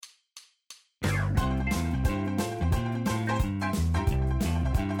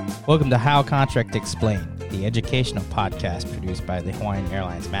Welcome to HAL Contract Explained, the educational podcast produced by the Hawaiian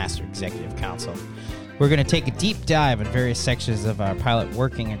Airlines Master Executive Council. We're going to take a deep dive in various sections of our pilot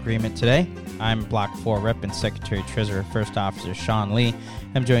working agreement today. I'm Block 4 Rep and Secretary Treasurer First Officer Sean Lee.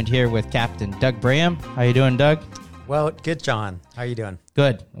 I'm joined here with Captain Doug Braham. How you doing, Doug? Well, good, John. How are you doing?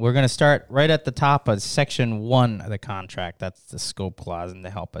 Good. We're going to start right at the top of Section 1 of the contract. That's the scope clause, and to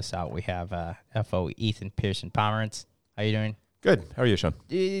help us out, we have FO Ethan Pearson Pomerantz. How you doing? Good. How are you, Sean?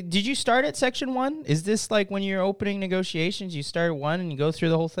 Did you start at Section 1? Is this like when you're opening negotiations, you start at 1 and you go through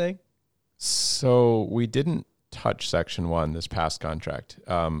the whole thing? So we didn't touch Section 1 this past contract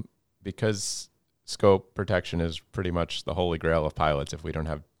because scope protection is pretty much the holy grail of pilots. If we don't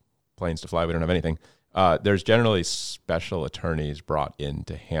have planes to fly, we don't have anything. There's generally special attorneys brought in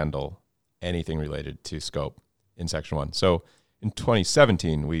to handle anything related to scope in Section 1. So in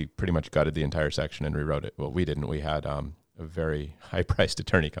 2017, we pretty much gutted the entire section and rewrote it. Well, we didn't. We had a very high-priced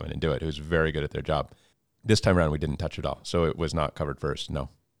attorney come in and do it who's very good at their job. This time around, we didn't touch it all, so it was not covered first, no.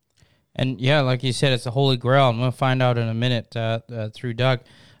 And yeah, like you said, it's the holy grail, and we'll find out in a minute through Doug.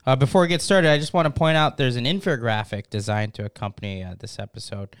 Before we get started, I just want to point out there's an infographic designed to accompany this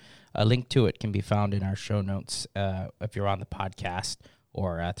episode. A link to it can be found in our show notes if you're on the podcast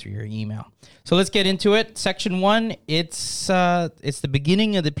or through your email. So let's get into it. Section 1, it's the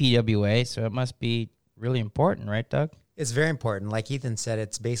beginning of the PWA, so it must be really important, right, Doug? It's very important. Like Ethan said,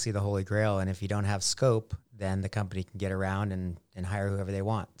 it's basically the holy grail, and if you don't have scope, then the company can get around and hire whoever they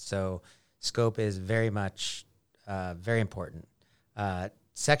want. So scope is very much very important.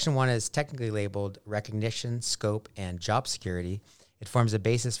 Section 1 is technically labeled recognition, scope, and job security. It forms a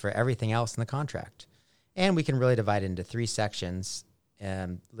basis for everything else in the contract. And we can really divide it into 3 sections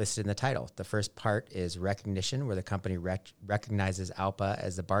listed in the title. The first part is recognition, where the company recognizes ALPA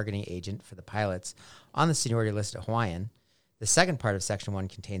as the bargaining agent for the pilots on the seniority list at Hawaiian. The second part of Section 1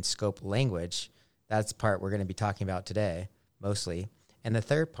 contains scope language. That's the part we're going to be talking about today, mostly. And the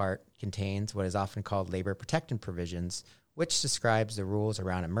third part contains what is often called labor protection provisions, which describes the rules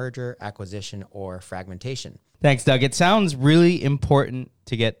around a merger, acquisition, or fragmentation. Thanks, Doug. It sounds really important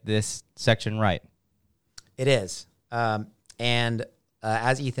to get this section right. It is.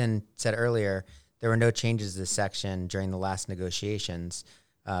 As Ethan said earlier, there were no changes to this section during the last negotiations.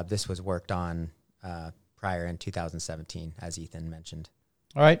 This was worked on prior in 2017, as Ethan mentioned.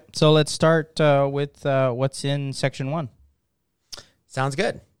 All right, so let's start with what's in Section 1. Sounds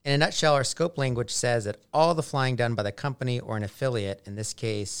good. In a nutshell, our scope language says that all the flying done by the company or an affiliate, in this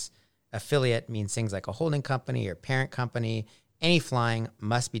case, affiliate means things like a holding company or parent company, any flying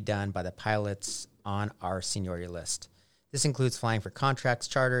must be done by the pilots on our seniority list. This includes flying for contracts,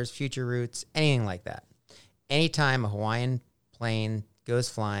 charters, future routes, anything like that. Anytime a Hawaiian plane goes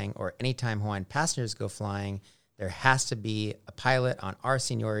flying or anytime Hawaiian passengers go flying, there has to be a pilot on our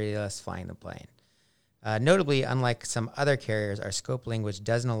seniority list flying the plane. Notably, unlike some other carriers, our scope language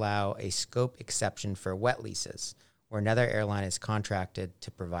doesn't allow a scope exception for wet leases, where another airline is contracted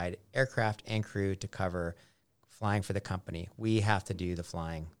to provide aircraft and crew to cover flying for the company. We have to do the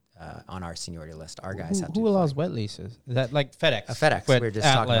flying on our seniority list. Our guys have to. Who allows wet leases? Is that like FedEx? FedEx. But we were just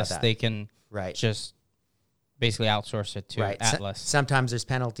Atlas, talking about that. They can right. just basically outsource it to Atlas. Sometimes there's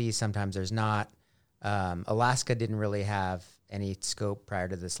penalties, sometimes there's not. Alaska didn't really have any scope prior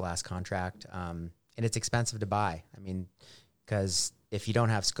to this last contract, and it's expensive to buy. I mean, because if you don't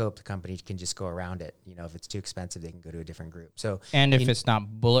have scope, the company can just go around it. You know, if it's too expensive, they can go to a different group. So, and if it's not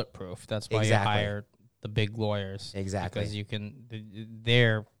bulletproof, that's why exactly. you hire the big lawyers. Exactly. Because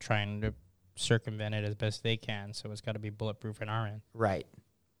they're trying to circumvent it as best they can, so it's got to be bulletproof in our end. Right.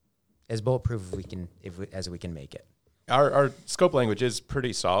 As bulletproof as we can make it. Our scope language is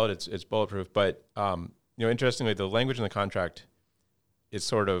pretty solid. It's bulletproof, but interestingly, the language in the contract is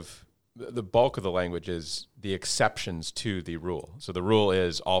sort of the bulk of the language is the exceptions to the rule. So the rule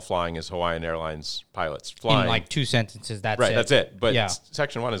is all flying is Hawaiian Airlines pilots flying. In like 2 sentences, that's right, it. that's it. But yeah.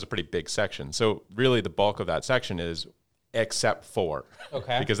 Section 1 is a pretty big section. So really the bulk of that section is except for.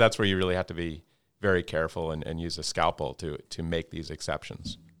 Okay. Because that's where you really have to be very careful and use a scalpel to make these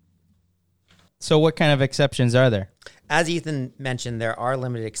exceptions. So what kind of exceptions are there? As Ethan mentioned, there are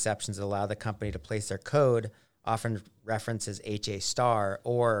limited exceptions that allow the company to place their code, often references HA star,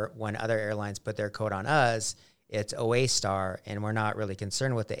 or when other airlines put their code on us, it's OA star, and we're not really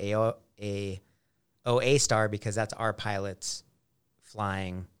concerned with the OA star because that's our pilots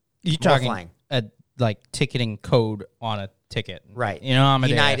flying. You're talking a ticketing code on a ticket. Right. You know,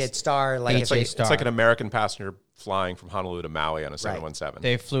 Amadeus. United Star, it's like an American passenger flying from Honolulu to Maui on a 717.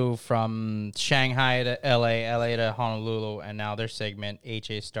 They flew from Shanghai to LA to Honolulu, and now their segment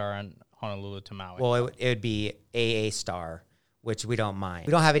HA Star on Honolulu to Maui. Well, it would be AA Star, which we don't mind.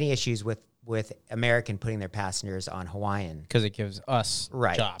 We don't have any issues with American putting their passengers on Hawaiian because it gives us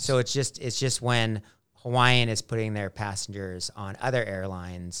jobs. So it's just when Hawaiian is putting their passengers on other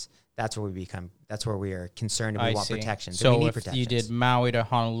airlines, that's where we are concerned and we want protection. So we need if protections. you did Maui to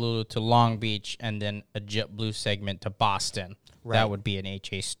Honolulu to Long Beach and then a JetBlue segment to Boston, that would be an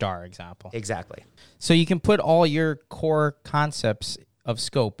HA Star example. Exactly. So you can put all your core concepts of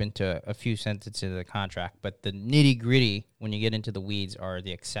scope into a few sentences of the contract, but the nitty gritty, when you get into the weeds, are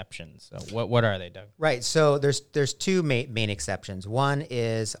the exceptions. So what are they, Doug? Right. So there's two main exceptions. One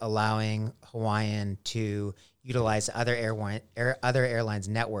is allowing Hawaiian to utilize other airlines'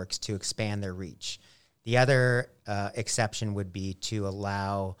 networks to expand their reach. The other exception would be to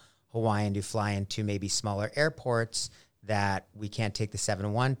allow Hawaiian to fly into maybe smaller airports that we can't take the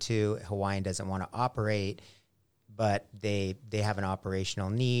 7-1 to. Hawaiian doesn't want to operate, but they have an operational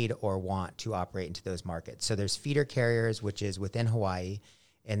need or want to operate into those markets. So there's feeder carriers, which is within Hawaii,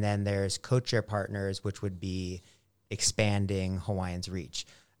 and then there's codeshare partners, which would be expanding Hawaiian's reach.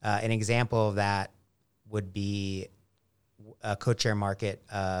 An example of that would be a codeshare market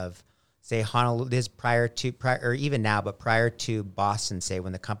of, say, Honolulu. This prior or even now, but prior to Boston, say,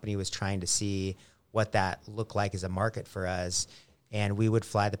 when the company was trying to see what that looked like as a market for us. And we would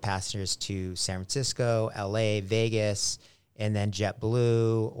fly the passengers to San Francisco, LA, Vegas, and then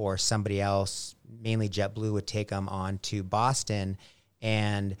JetBlue or somebody else, mainly JetBlue, would take them on to Boston.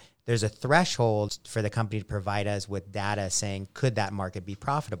 And there's a threshold for the company to provide us with data saying, could that market be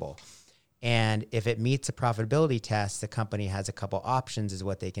profitable? And if it meets a profitability test, the company has a couple options is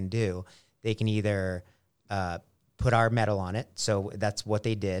what they can do. They can either put our metal on it. So that's what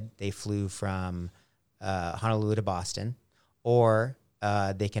they did. They flew from Honolulu to Boston. Or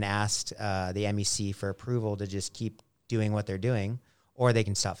they can ask the MEC for approval to just keep doing what they're doing, or they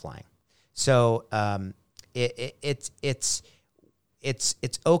can stop flying. So it's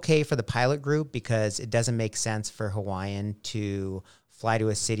okay for the pilot group because it doesn't make sense for Hawaiian to fly to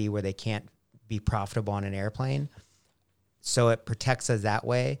a city where they can't be profitable on an airplane. So it protects us that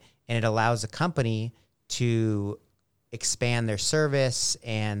way, and it allows the company to expand their service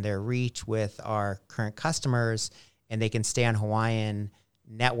and their reach with our current customers, and they can stay on Hawaiian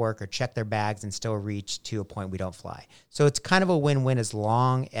network or check their bags and still reach to a point we don't fly. So it's kind of a win-win as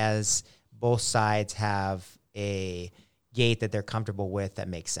long as both sides have a gate that they're comfortable with that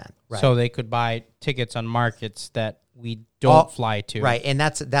makes sense. Right. So they could buy tickets on markets that we don't fly to. Right, and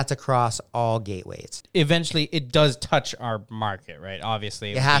that's across all gateways. Eventually, it does touch our market, right?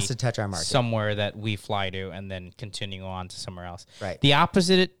 Obviously, it has to touch our market. Somewhere that we fly to and then continue on to somewhere else. Right. The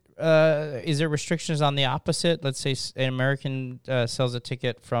opposite, is there restrictions on the opposite? Let's say an American sells a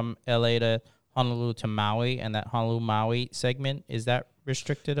ticket from LA to Honolulu to Maui, and that Honolulu-Maui segment, is that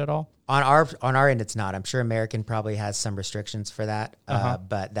restricted at all? On our end, it's not. I'm sure American probably has some restrictions for that,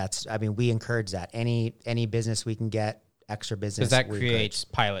 but we encourage that. Any business we can get, extra business. Because that creates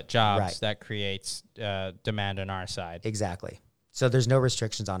pilot jobs. Right. That creates demand on our side. Exactly. So there's no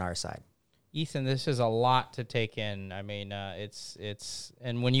restrictions on our side. Ethan, this is a lot to take in. I mean, it's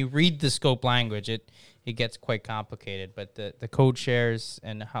and when you read the scope language, it gets quite complicated. But the code shares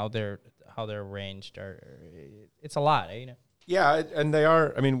and how they're arranged it's a lot, you know. Yeah, and they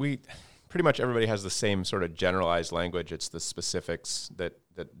are. I mean, we pretty much everybody has the same sort of generalized language. It's the specifics that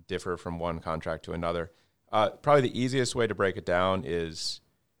differ from one contract to another. Probably the easiest way to break it down is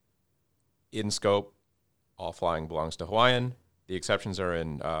in scope, all flying belongs to Hawaiian. The exceptions are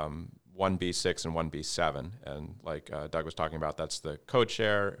in 1B6 and 1B7. And like Doug was talking about, that's the code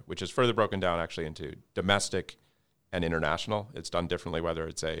share, which is further broken down actually into domestic and international. It's done differently, whether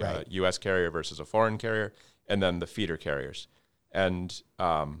it's a U.S. carrier versus a foreign carrier, and then the feeder carriers. And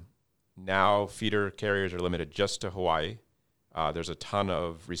now feeder carriers are limited just to Hawaii. There's a ton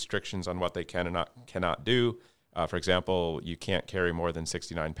of restrictions on what they can and cannot do. For example, you can't carry more than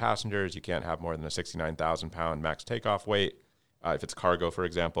 69 passengers. You can't have more than a 69,000-pound max takeoff weight. If it's cargo, for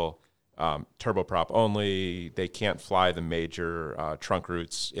example, turboprop only. They can't fly the major trunk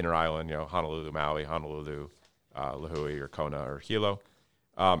routes inter-island, Honolulu, Maui, Honolulu, Lihue, or Kona, or Hilo.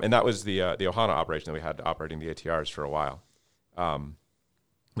 And that was the Ohana operation that we had operating the ATRs for a while.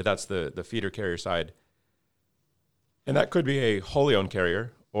 But that's the feeder carrier side. And that could be a wholly owned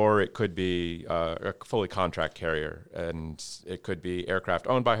carrier, or it could be a fully contract carrier. And it could be aircraft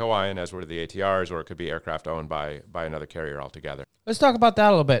owned by Hawaiian, as were the ATRs, or it could be aircraft owned by another carrier altogether. Let's talk about that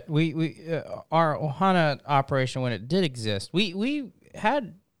a little bit. We our Ohana operation, when it did exist, we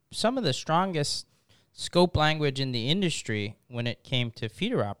had some of the strongest scope language in the industry when it came to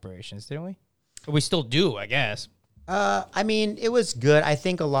feeder operations, didn't we? We still do, I guess. I mean, it was good. I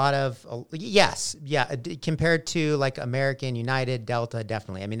think a lot of yes, yeah. Compared to like American, United, Delta,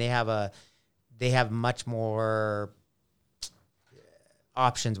 definitely. I mean, they have much more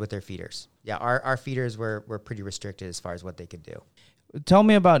options with their feeders. Yeah, our feeders were pretty restricted as far as what they could do. Tell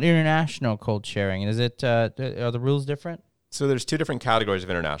me about international code sharing. Is it are the rules different? So there's two different categories of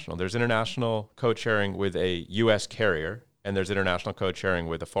international. There's international code sharing with a U.S. carrier, and there's international code sharing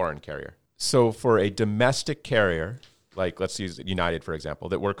with a foreign carrier. So for a domestic carrier, like let's use United, for example,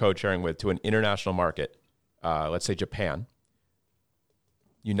 that we're code sharing with to an international market, let's say Japan,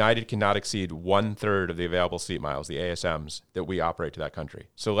 United cannot exceed 1/3 of the available seat miles, the ASMs, that we operate to that country.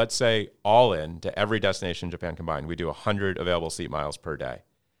 So let's say all in to every destination in Japan combined, we do 100 available seat miles per day.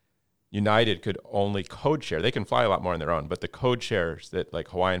 United could only code share. They can fly a lot more on their own, but the code shares that like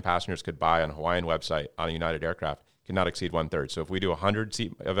Hawaiian passengers could buy on a Hawaiian website on a United aircraft cannot exceed 1/3. So if we do 100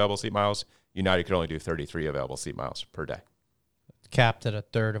 available seat miles, United could only do 33 available seat miles per day. Capped at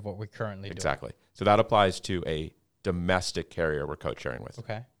 1/3 of what we currently do. Exactly. So that applies to a domestic carrier we're code sharing with.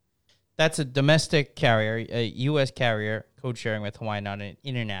 Okay. That's a domestic carrier, a U.S. carrier, code sharing with Hawaiian on an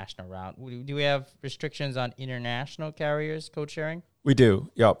international route. Do we have restrictions on international carriers code sharing? We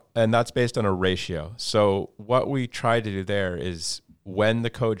do, yep. And that's based on a ratio. So what we try to do there is when the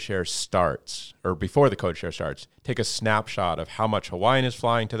code share starts, or before the code share starts, take a snapshot of how much Hawaiian is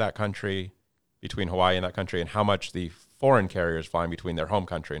flying to that country, between Hawaii and that country, and how much the foreign carrier is flying between their home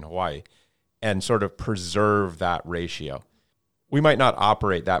country and Hawaii, and sort of preserve that ratio. We might not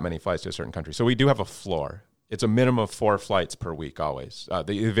operate that many flights to a certain country. So we do have a floor. It's a minimum of 4 flights per week always.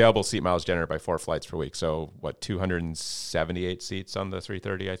 The available seat miles generated by 4 flights per week. So 278 seats on the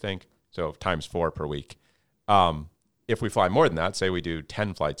 330, I think. So times 4 per week. If we fly more than that, say we do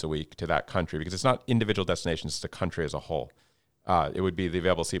 10 flights a week to that country, because it's not individual destinations, it's the country as a whole. It would be the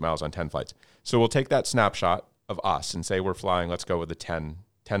available seat miles on 10 flights. So we'll take that snapshot of us and say we're flying, let's go with the 10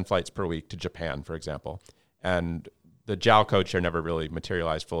 flights per week to Japan, for example. And the JAL code share never really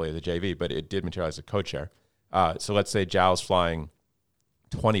materialized fully, the JV, but it did materialize the code share. So let's say JAL's flying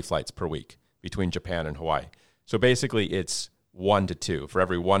 20 flights per week between Japan and Hawaii. So basically it's 1 to 2. For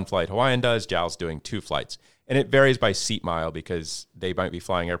every 1 flight Hawaiian does, JAL's doing 2 flights. And it varies by seat mile because they might be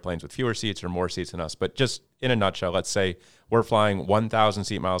flying airplanes with fewer seats or more seats than us. But just in a nutshell, let's say we're flying 1,000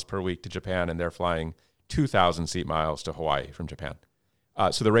 seat miles per week to Japan and they're flying 2,000 seat miles to Hawaii from Japan.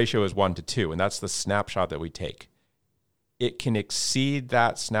 So the ratio is 1 to 2, and that's the snapshot that we take. It can exceed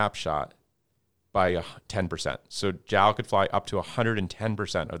that snapshot by 10%. So JAL could fly up to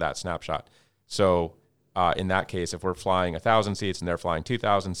 110% of that snapshot. So in that case, if we're flying 1,000 seats and they're flying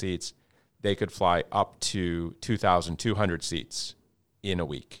 2,000 seats, they could fly up to 2,200 seats in a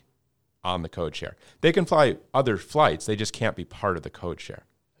week on the code share. They can fly other flights. They just can't be part of the code share.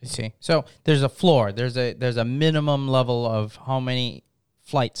 I see. So there's a floor. There's a minimum level of how many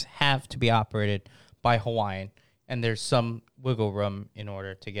flights have to be operated by Hawaiian, and there's some wiggle room in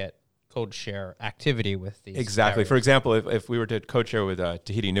order to get code share activity with these. Exactly. carriers. For example, if we were to code share with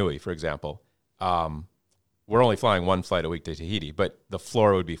Tahiti Nui, for example, we're only flying 1 flight a week to Tahiti, but the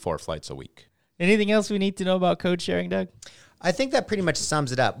floor would be 4 flights a week. Anything else we need to know about code sharing, Doug? I think that pretty much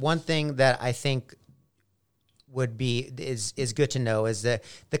sums it up. One thing that I think is good to know is that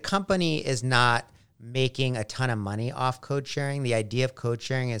the company is not making a ton of money off code sharing. The idea of code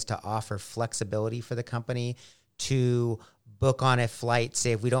sharing is to offer flexibility for the company to book on a flight.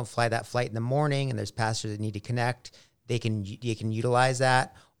 Say if we don't fly that flight in the morning and there's passengers that need to connect, they can utilize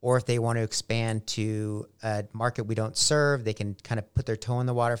that. Or if they want to expand to a market we don't serve, they can kind of put their toe in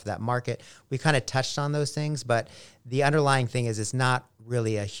the water for that market. We kind of touched on those things, but the underlying thing is it's not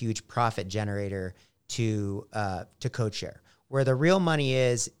really a huge profit generator to code share. Where the real money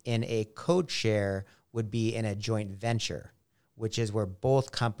is in a code share would be in a joint venture, which is where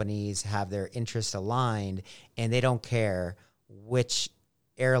both companies have their interests aligned and they don't care which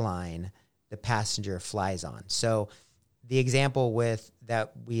airline the passenger flies on. So the example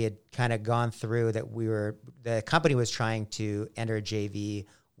that we had kind of gone through, the company was trying to enter a JV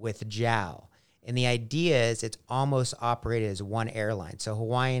with JAL. And the idea is it's almost operated as one airline. So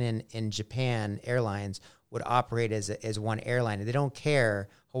Hawaiian and Japan Airlines would operate as one airline. And they don't care,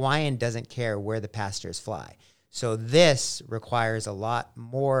 Hawaiian doesn't care where the passengers fly. So this requires a lot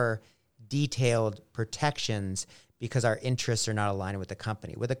more detailed protections because our interests are not aligned with the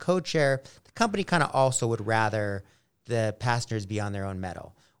company. With a code share, the company kind of also would rather the passengers be on their own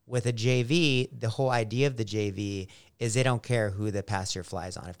metal. With a JV, the whole idea of the JV is they don't care who the passenger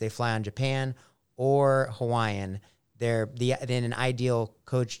flies on. If they fly on Japan or Hawaiian, in an ideal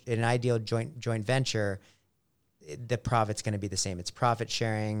joint venture, the profit's going to be the same. It's profit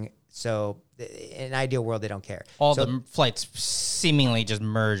sharing. So in an ideal world, they don't care. All so, the flights seemingly just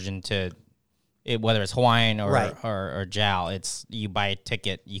merge into it, whether it's Hawaiian or, Right. or JAL. It's you buy a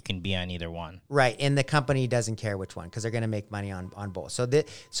ticket, you can be on either one. Right. And the company doesn't care which one because they're going to make money on both. So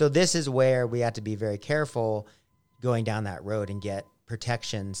this is where we have to be very careful going down that road and get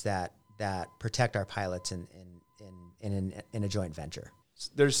protections that protect our pilots in a joint venture.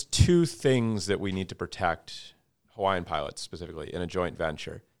 There's two things that we need to protect Hawaiian pilots specifically in a joint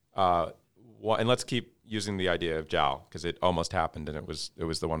venture. And let's keep using the idea of JAL because it almost happened, and it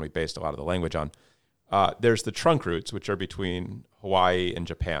was the one we based a lot of the language on. There's the trunk routes, which are between Hawaii and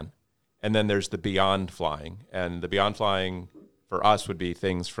Japan, and then there's the beyond flying. And the beyond flying for us would be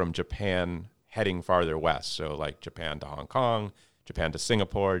things from Japan heading farther west, so like Japan to Hong Kong, Japan to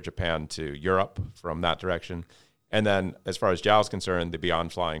Singapore, Japan to Europe from that direction. And then as far as JAL is concerned, the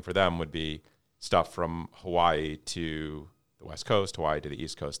beyond flying for them would be stuff from Hawaii to the West Coast, Hawaii to the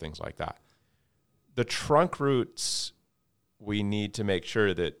East Coast, things like that. The trunk routes, we need to make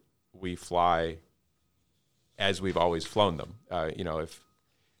sure that we fly as we've always flown them. If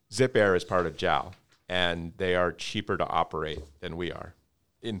Zip Air is part of JAL and they are cheaper to operate than we are,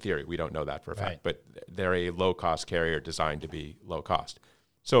 in theory, we don't know that for a fact, Right. but they're a low-cost carrier designed to be low cost.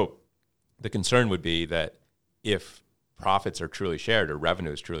 So the concern would be that if profits are truly shared or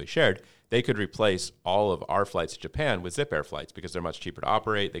revenue is truly shared, they could replace all of our flights to Japan with Zip Air flights because they're much cheaper to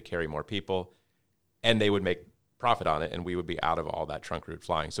operate, they carry more people, and they would make profit on it, and we would be out of all that trunk route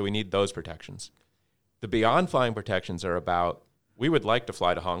flying. So we need those protections. The beyond flying protections are about, we would like to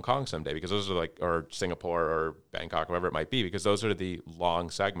fly to Hong Kong someday because those are or Singapore or Bangkok, wherever it might be, because those are the long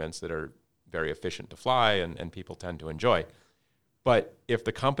segments that are very efficient to fly and people tend to enjoy. But if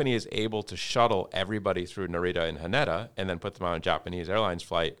the company is able to shuttle everybody through Narita and Haneda and then put them on a Japanese Airlines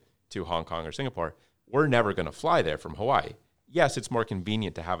flight to Hong Kong or Singapore, we're never going to fly there from Hawaii. Yes, it's more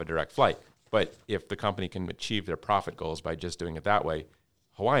convenient to have a direct flight, but if the company can achieve their profit goals by just doing it that way,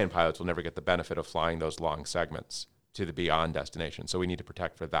 Hawaiian pilots will never get the benefit of flying those long segments to the beyond destination. So we need to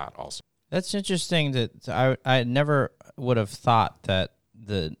protect for that also. That's interesting that I never would have thought that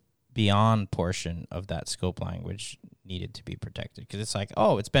the beyond portion of that scope language needed to be protected because it's like,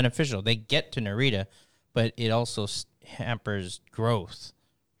 oh, it's beneficial. They get to Narita, but it also hampers growth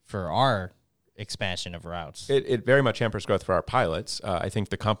for our expansion of routes. It very much hampers growth for our pilots. I think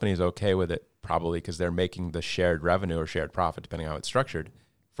the company is okay with it probably because they're making the shared revenue or shared profit, depending on how it's structured,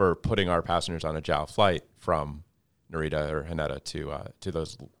 for putting our passengers on a JAL flight from Narita or Haneda to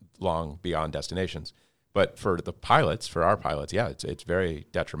those long beyond destinations. But for the pilots, for our pilots, yeah, it's very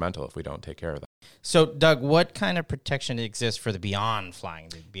detrimental if we don't take care of that. So, Doug, what kind of protection exists for the beyond flying,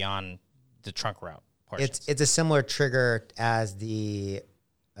 beyond the trunk route portions? It's a similar trigger as the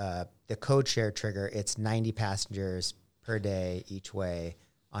code share trigger. It's 90 passengers per day each way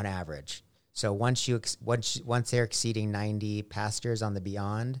on average. So once they're exceeding 90 passengers on the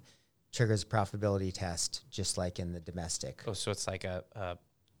beyond, triggers a profitability test, just like in the domestic. Oh, so it's like a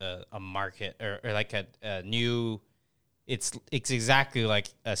market or like a new. It's exactly like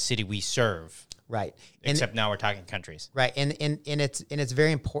a city we serve, right? Except now we're talking countries, right? And it's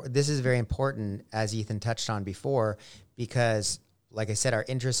very important. This is very important, as Ethan touched on before, because, like I said, our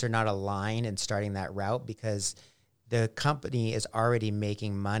interests are not aligned in starting that route because the company is already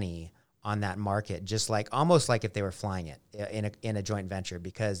making money on that market, just like almost like if they were flying it in a joint venture,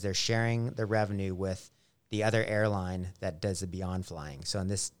 because they're sharing the revenue with the other airline that does the beyond flying. So in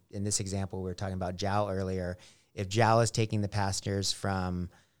this example, we were talking about JAL earlier. If JAL is taking the passengers from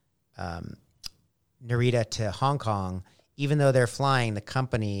Narita to Hong Kong, even though they're flying, the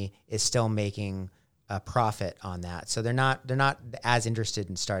company is still making a profit on that. So they're not as interested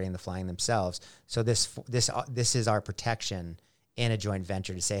in starting the flying themselves. So this is our protection in a joint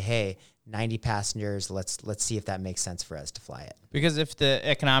venture to say, hey, 90 passengers, let's see if that makes sense for us to fly it. Because if the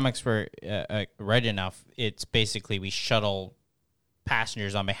economics were right enough, it's basically we shuttle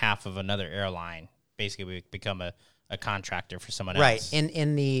passengers on behalf of another airline. Basically, we become a contractor for someone else. Right.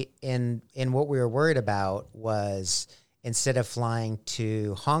 In what we were worried about was instead of flying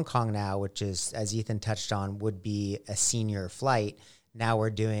to Hong Kong now, which is, as Ethan touched on, would be a senior flight, now we're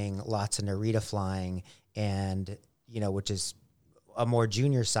doing lots of Narita flying and, which is a more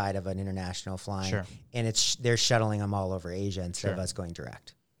junior side of an international flying. Sure. And they're shuttling them all over Asia instead of us going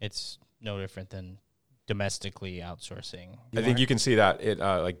direct. It's no different than domestically outsourcing. I think you can see that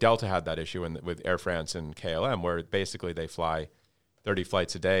like Delta had that issue with Air France and KLM, where basically they fly 30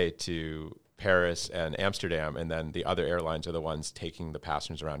 flights a day to Paris and Amsterdam, and then the other airlines are the ones taking the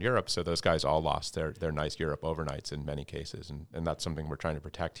passengers around Europe. So those guys all lost their nice Europe overnights in many cases, and that's something we're trying to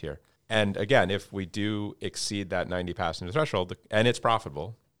protect here. And again, if we do exceed that 90 passenger threshold and it's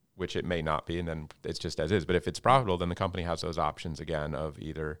profitable, which it may not be, and then it's just as is. But if it's profitable, then the company has those options again of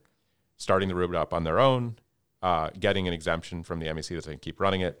either starting the route up on their own, getting an exemption from the MEC that they can keep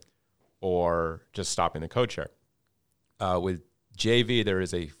running it, or just stopping the code share. With JV, there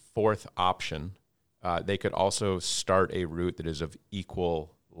is a fourth option. They could also start a route that is of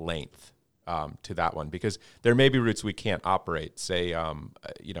equal length to that one, because there may be routes we can't operate. Say, an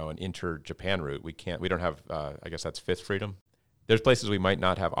inter-Japan route, we don't have. I guess that's fifth freedom. There's places we might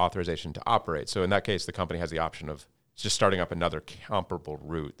not have authorization to operate. So in that case, the company has the option of just starting up another comparable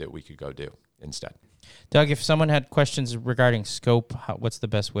route that we could go do instead. Doug, if someone had questions regarding scope, what's the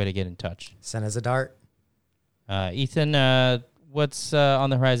best way to get in touch? Send us a dart. Ethan, what's on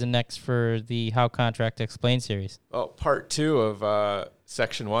the horizon next for the HAL Contract Explained series? Well, part 2 of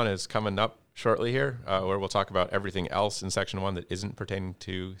Section 1 is coming up shortly here, where we'll talk about everything else in Section 1 that isn't pertaining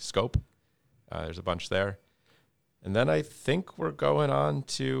to scope. There's a bunch there. And then I think we're going on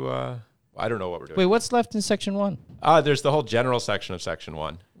to, I don't know what we're doing. Wait, what's left in Section 1? There's the whole general section of Section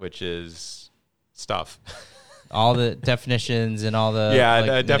 1, which is stuff. All the definitions and all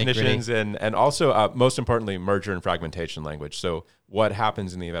the definitions and also, most importantly, merger and fragmentation language. So what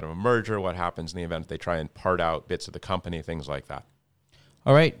happens in the event of a merger, what happens in the event they try and part out bits of the company, things like that.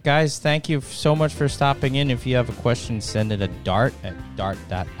 All right, guys, thank you so much for stopping in. If you have a question, send it a dart at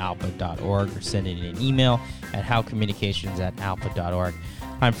dart.alpa.org or send it in an email at halcommunications@alpa.org.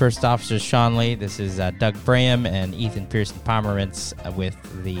 I'm First Officer Sean Lee. This is Doug Braham and Ethan Pearson-Pomerantz with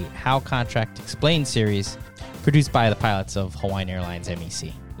the HAL Contract Explained series produced by the pilots of Hawaiian Airlines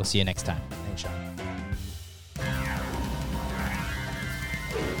MEC. We'll see you next time. Thanks, Sean.